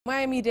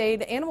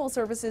Miami-Dade Animal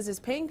Services is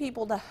paying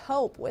people to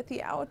help with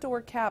the outdoor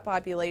cat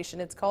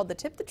population. It's called the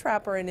Tip the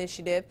Trapper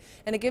Initiative,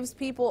 and it gives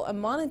people a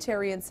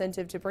monetary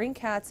incentive to bring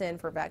cats in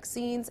for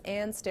vaccines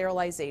and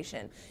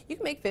sterilization. You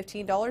can make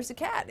 $15 a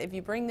cat if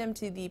you bring them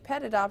to the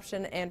Pet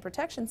Adoption and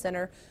Protection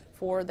Center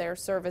for their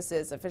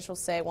services. Officials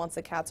say once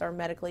the cats are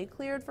medically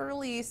cleared for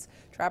release,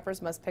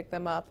 trappers must pick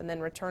them up and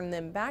then return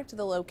them back to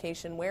the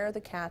location where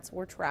the cats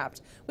were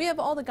trapped. We have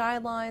all the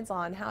guidelines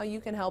on how you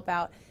can help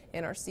out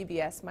in our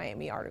CBS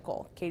Miami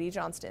article. Katie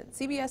Johnston,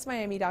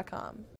 CBSMiami.com.